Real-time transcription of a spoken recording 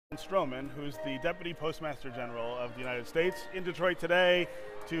Stroman, who's the Deputy Postmaster General of the United States, in Detroit today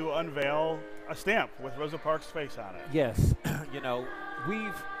to unveil a stamp with Rosa Parks' face on it. Yes,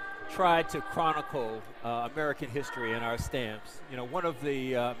 we've tried to chronicle American history in our stamps. One of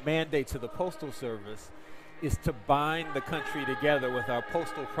the mandates of the Postal Service is to bind the country together with our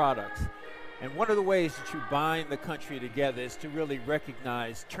postal products. And one of the ways that you bind the country together is to really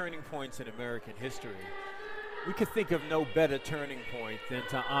recognize turning points in American history. We could think of no better turning point than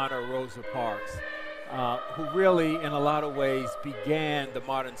to honor Rosa Parks, who really, in a lot of ways, began the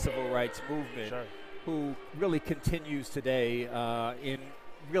modern civil rights movement, Sure. who really continues today in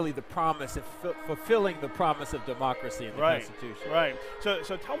really the promise of fulfilling the promise of democracy in the Constitution. Right.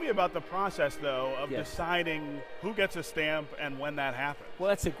 So tell me about the process, though, of Yes. deciding who gets a stamp and when that happens. Well,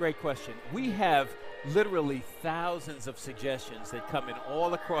 that's a great question. We have literally thousands of suggestions that come in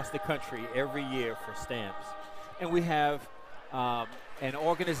all across the country every year for stamps. And we have an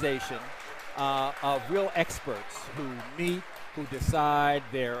organization of real experts who meet, who decide.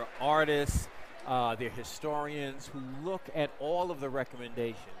 They're artists, they're historians who look at all of the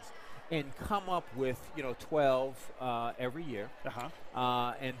recommendations and come up with 12 every year,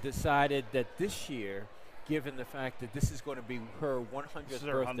 and decided that this year, given the fact that this is going to be her 100th This is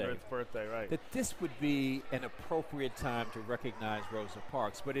her birthday, 100th birthday, right. that this would be an appropriate time to recognize Rosa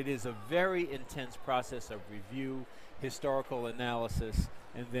Parks. But it is a very intense process of review, historical analysis,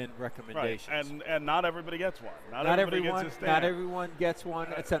 and then recommendations. Right. And not everybody gets one. Not everybody gets a stamp. Not everyone gets one.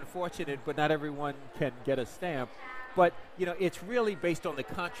 It's unfortunate, but not everyone can get a stamp. But it's really based on the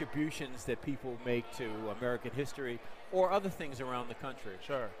contributions that people make to American history or other things around the country.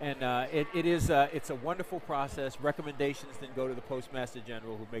 Sure. And it's a wonderful process. Recommendations then go to the Postmaster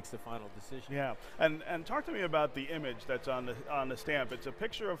General, who makes the final decision. Yeah. And talk to me about the image that's on the stamp. It's a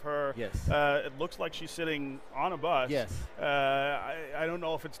picture of her. Yes. It looks like she's sitting on a bus. Yes. I don't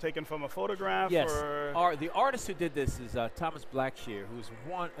know if it's taken from a photograph. Yes. Or The artist who did this is Thomas Blackshear, who's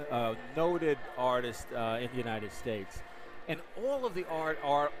one noted artist in the United States. And all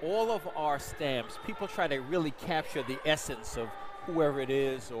of our stamps, people try to really capture the essence of whoever it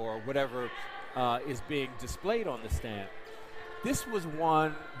is or whatever is being displayed on the stamp. This was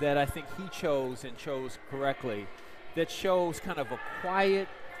one that I think he chose correctly, that shows kind of a quiet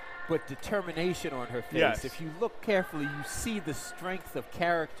but determination on her face. Yes. If you look carefully, you see the strength of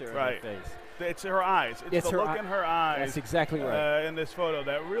character in her face. It's her eyes. It's the look in her eyes. That's exactly right. In this photo,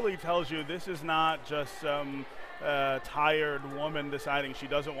 that really tells you this is not just some tired woman deciding she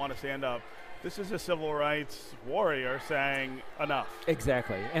doesn't want to stand up. This is a civil rights warrior saying enough.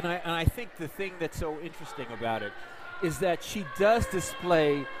 Exactly. And I think the thing that's so interesting about it is that she does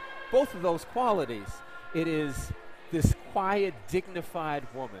display both of those qualities. It is this quiet, dignified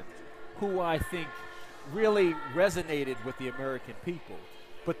woman who I think really resonated with the American people.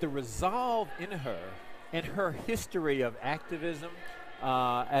 But the resolve in her and her history of activism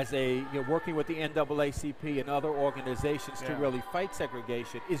as working with the NAACP and other organizations to really fight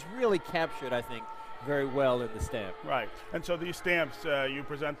segregation is really captured, I think, very well in the stamp. Right. And so these stamps, you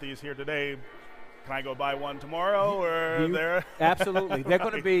present these here today. Can I go buy one tomorrow or there? Absolutely. They're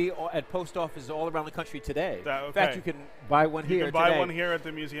going to be at post offices all around the country today. Okay. In fact, you can buy one here today. You can buy today. one here at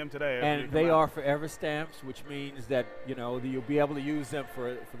the museum today. And they are forever stamps, which means that you'll be able to use them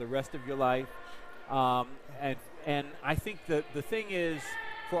for the rest of your life. And I think the thing is,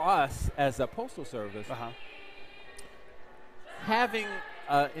 for us as a postal service, having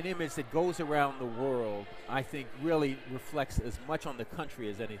an image that goes around the world, I think really reflects as much on the country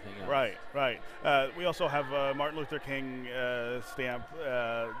as anything else. Right. We also have Martin Luther King stamp.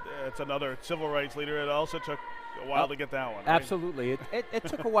 It's another civil rights leader. It also took a while to get that one. Right? Absolutely. It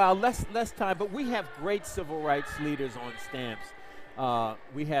took a while, less time, but we have great civil rights leaders on stamps.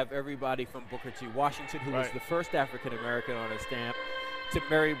 We have everybody from Booker T. Washington, who was the first African American on a stamp, to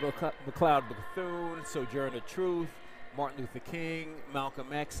Mary McLeod Bethune, Sojourner Truth, Martin Luther King,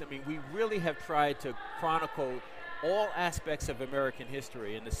 Malcolm X. I mean, we really have tried to chronicle all aspects of American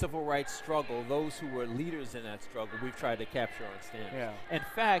history and the civil rights struggle. Those who were leaders in that struggle, we've tried to capture on stamps. Yeah. In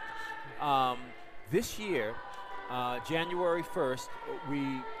fact, this year, January 1st, we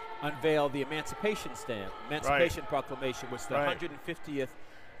unveiled the Emancipation Stamp, Emancipation Proclamation, which is the 150th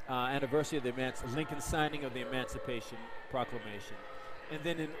anniversary of the Lincoln signing of the Emancipation Proclamation. And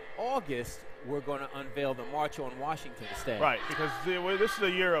then in August, we're going to unveil the March on Washington stamp. Right, because this is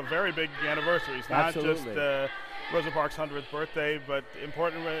a year of very big anniversaries, not just Rosa Parks' 100th birthday, but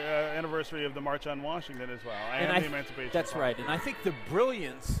important anniversary of the March on Washington as well, and the Emancipation. That's right, and I think the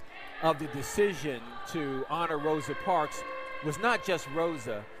brilliance of the decision to honor Rosa Parks was not just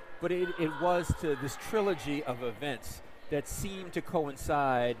Rosa, but it was to this trilogy of events that seem to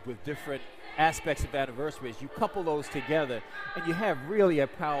coincide with different aspects of anniversaries. You couple those together, and you have really a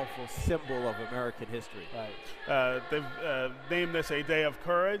powerful symbol of American history. Right. They've named this a day of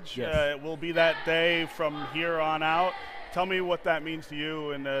courage. Yes. It will be that day from here on out. Tell me what that means to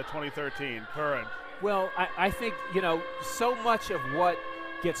you in 2013, courage. Well, I think, so much of what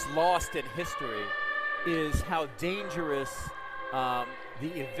gets lost in history is how dangerous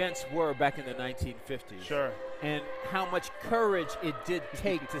the events were back in the 1950s. Sure. And how much courage it did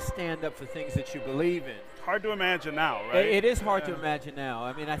take to stand up for things that you believe in. Hard to imagine now, right? It is hard to imagine now.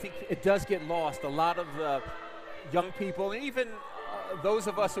 I mean, I think it does get lost. A lot of young people, and even those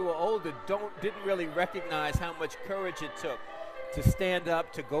of us who are older, didn't really recognize how much courage it took to stand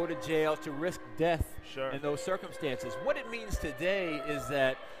up, to go to jail, to risk death in those circumstances. What it means today is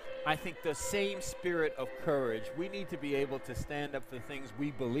that I think the same spirit of courage, we need to be able to stand up for things we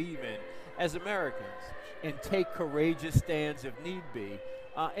believe in as Americans and take courageous stands if need be,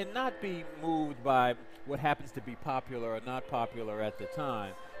 and not be moved by what happens to be popular or not popular at the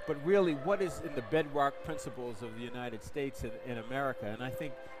time, but really what is in the bedrock principles of the United States and America. And I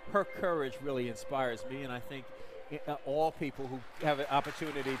think her courage really inspires me, and I think all people who have an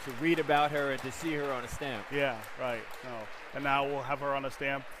opportunity to read about her and to see her on a stamp. Yeah, right. No. And now we'll have her on a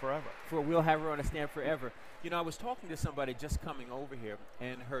stamp forever. We'll have her on a stamp forever. I was talking to somebody just coming over here,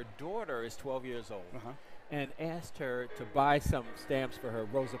 and her daughter is 12 years old, and asked her to buy some stamps for her,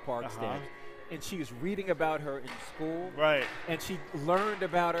 Rosa Parks stamps. And she was reading about her in school. Right. And she learned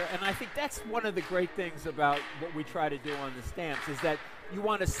about her. And I think that's one of the great things about what we try to do on the stamps is that you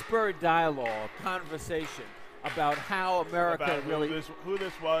want to spur dialogue, conversation about how America about really who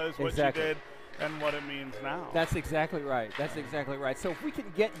this was, what she did, and what it means now. That's exactly right. That's exactly right. So if we can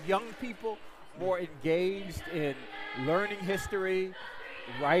get young people more engaged in learning history,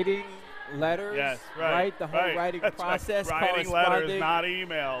 writing letters, right? The whole writing process, writing letters, not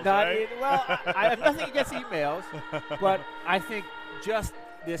emails. Well, I have nothing against emails, but I think just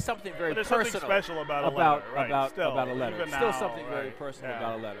there's something very personal. Something special about a letter, right? About a letter. Still Still something very personal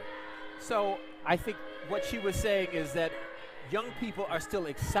about a letter. So I think what she was saying is that young people are still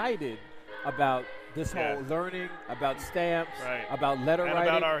excited about this whole learning, about stamps, about letter writing. And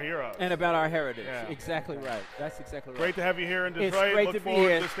about our heroes. And about our heritage. Exactly right. That's exactly right. Great to have you here in Detroit. It's great Look to be forward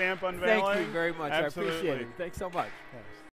here. to the stamp unveiling. Thank you very much. Absolutely. I appreciate it. Thanks so much. Yes.